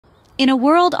In a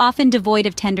world often devoid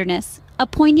of tenderness, a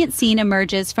poignant scene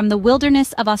emerges from the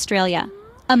wilderness of Australia.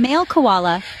 A male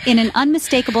koala, in an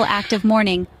unmistakable act of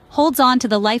mourning, holds on to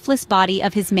the lifeless body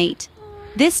of his mate.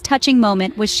 This touching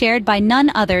moment was shared by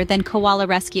none other than Koala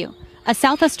Rescue, a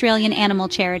South Australian animal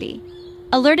charity.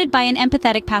 Alerted by an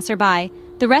empathetic passerby,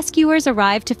 the rescuers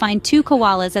arrived to find two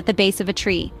koalas at the base of a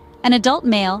tree, an adult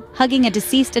male hugging a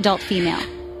deceased adult female.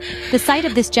 The sight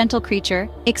of this gentle creature,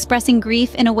 expressing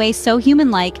grief in a way so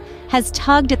human-like, has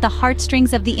tugged at the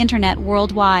heartstrings of the internet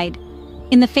worldwide.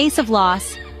 In the face of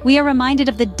loss, we are reminded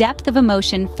of the depth of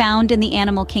emotion found in the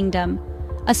animal kingdom.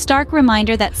 A stark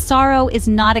reminder that sorrow is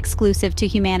not exclusive to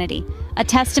humanity, a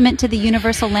testament to the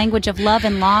universal language of love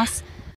and loss